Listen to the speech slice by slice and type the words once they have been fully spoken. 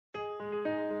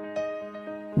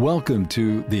Welcome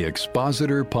to the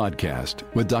Expositor Podcast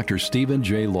with Dr. Stephen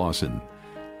J. Lawson.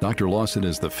 Dr. Lawson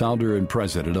is the founder and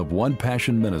president of One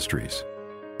Passion Ministries.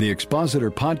 The Expositor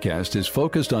Podcast is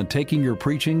focused on taking your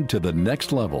preaching to the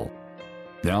next level.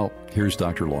 Now, here's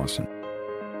Dr. Lawson.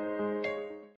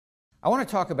 I want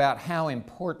to talk about how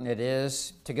important it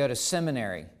is to go to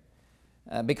seminary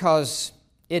because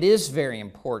it is very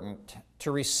important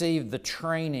to receive the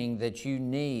training that you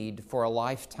need for a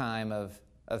lifetime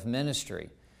of ministry.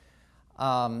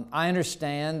 I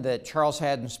understand that Charles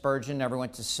Haddon Spurgeon never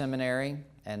went to seminary,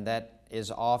 and that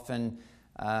is often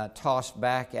tossed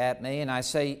back at me, and I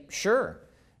say, sure,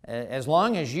 as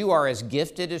long as you are as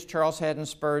gifted as Charles Haddon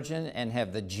Spurgeon and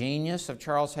have the genius of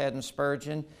Charles Haddon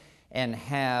Spurgeon and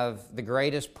have the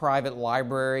greatest private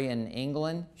library in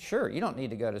England, sure, you don't need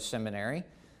to go to seminary.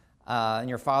 And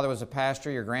your father was a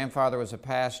pastor, your grandfather was a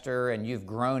pastor, and you've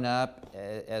grown up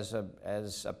as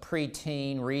a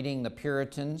preteen reading the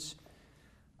Puritans.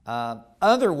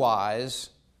 Otherwise,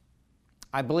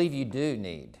 I believe you do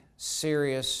need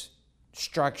serious,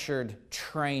 structured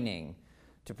training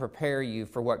to prepare you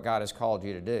for what God has called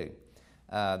you to do.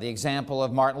 The example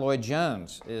of Martin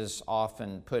Lloyd-Jones is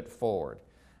often put forward.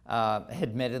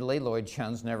 Admittedly,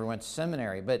 Lloyd-Jones never went to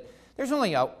seminary, but there's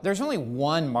only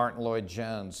one Martin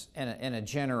Lloyd-Jones in a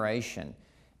generation,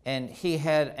 and he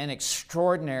had an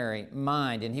extraordinary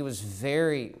mind, and he was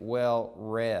very well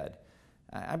read.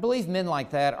 I believe men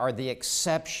like that are the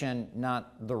exception,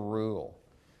 not the rule.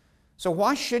 So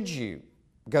why should you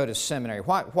go to seminary?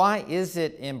 Why is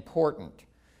it important?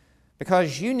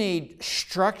 Because you need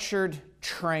structured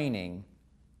training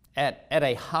at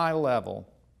a high level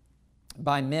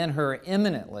by men who are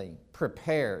eminently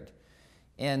prepared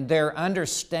in their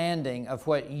understanding of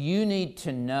what you need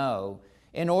to know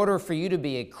in order for you to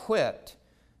be equipped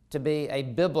to be a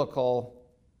biblical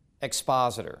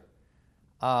expositor.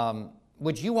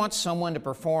 Would you want someone to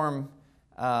perform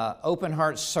open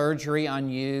heart surgery on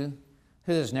you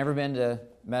who has never been to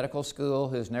medical school,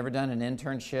 who's never done an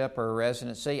internship or a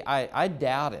residency? I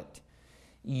doubt it.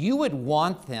 You would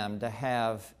want them to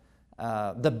have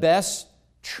the best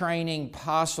training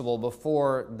possible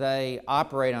before they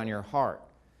operate on your heart.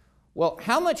 Well,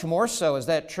 how much more so is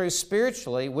that true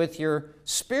spiritually with your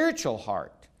spiritual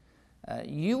heart?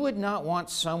 You would not want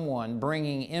someone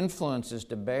bringing influences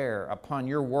to bear upon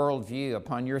your worldview,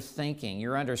 upon your thinking,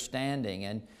 your understanding,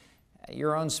 and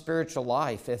your own spiritual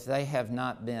life if they have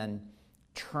not been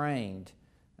trained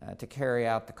to carry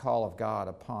out the call of God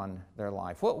upon their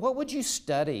life. What would you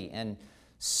study in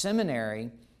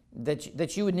seminary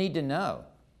that you would need to know?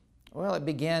 Well, it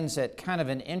begins at kind of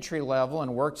an entry level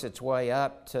and works its way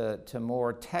up to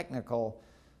more technical,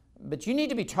 but you need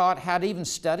to be taught how to even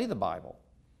study the Bible.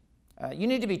 You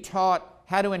need to be taught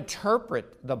how to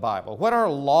interpret the Bible. What are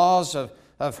laws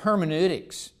of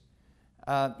hermeneutics?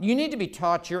 You need to be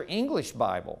taught your English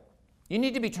Bible. You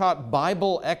need to be taught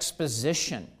Bible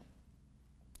exposition.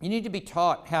 You need to be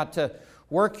taught how to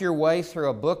work your way through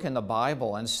a book in the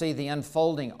Bible and see the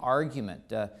unfolding argument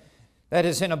that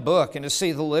is in a book and to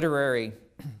see the literary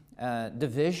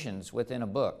divisions within a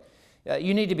book.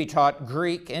 You need to be taught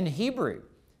Greek and Hebrew.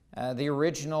 The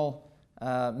original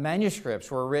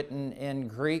manuscripts were written in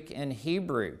Greek and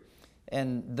Hebrew.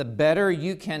 And the better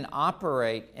you can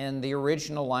operate in the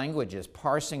original languages,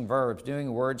 parsing verbs,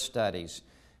 doing word studies,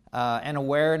 an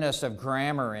awareness of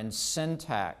grammar and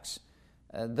syntax,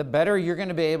 the better you're going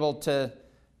to be able to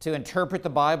interpret the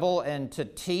Bible and to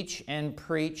teach and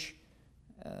preach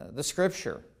the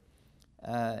Scripture.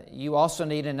 You also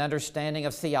need an understanding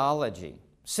of theology,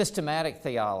 systematic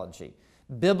theology,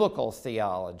 biblical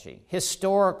theology,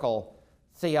 historical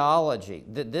theology.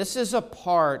 This is a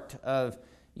part of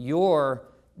your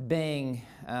being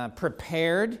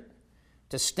prepared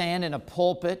to stand in a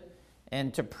pulpit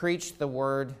and to preach the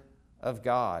Word of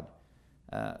God.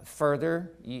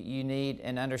 Further, you need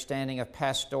an understanding of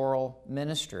pastoral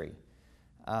ministry,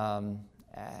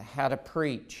 how to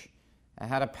preach,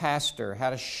 how to pastor, how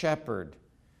to shepherd.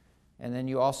 And then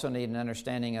you also need an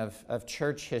understanding of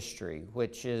church history,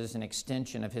 which is an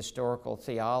extension of historical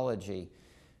theology,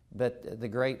 but the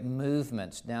great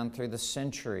movements down through the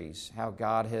centuries, how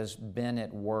God has been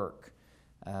at work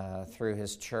through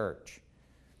His church.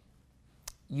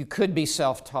 You could be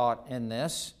self-taught in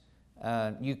this.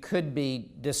 You could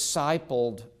be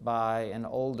discipled by an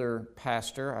older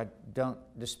pastor. I don't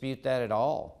dispute that at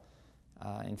all.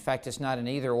 In fact, it's not an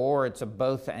either or, it's a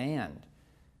both and.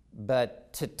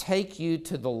 But to take you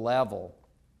to the level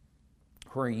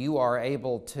where you are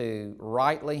able to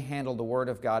rightly handle the Word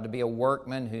of God, to be a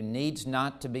workman who needs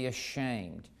not to be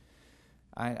ashamed,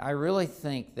 I really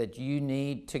think that you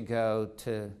need to go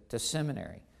to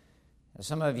seminary.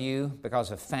 Some of you,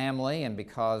 because of family and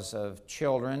because of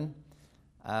children,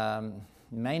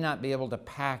 may not be able to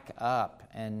pack up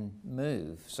and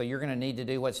move. So you're going to need to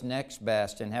do what's next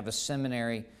best and have a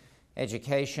seminary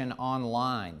education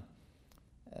online.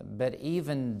 But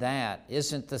even that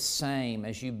isn't the same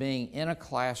as you being in a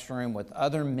classroom with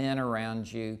other men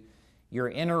around you. You're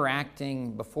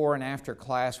interacting before and after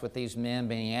class with these men,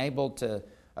 being able to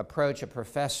approach a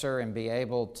professor and be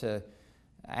able to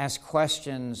ask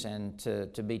questions and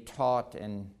to be taught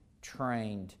and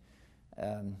trained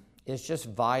is just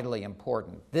vitally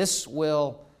important. This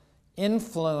will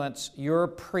influence your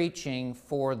preaching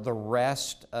for the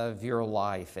rest of your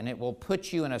life, and it will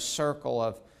put you in a circle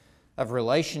of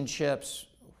relationships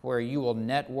where you will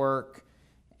network,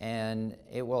 and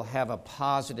it will have a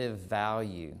positive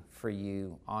value for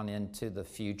you on into the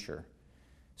future.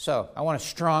 So I want to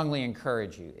strongly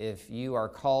encourage you, if you are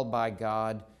called by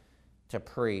God to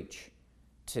preach,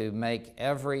 to make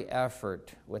every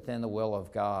effort within the will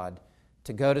of God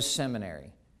to go to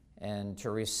seminary and to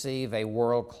receive a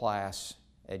world-class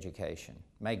education.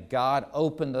 May God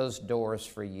open those doors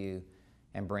for you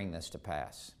and bring this to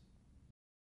pass.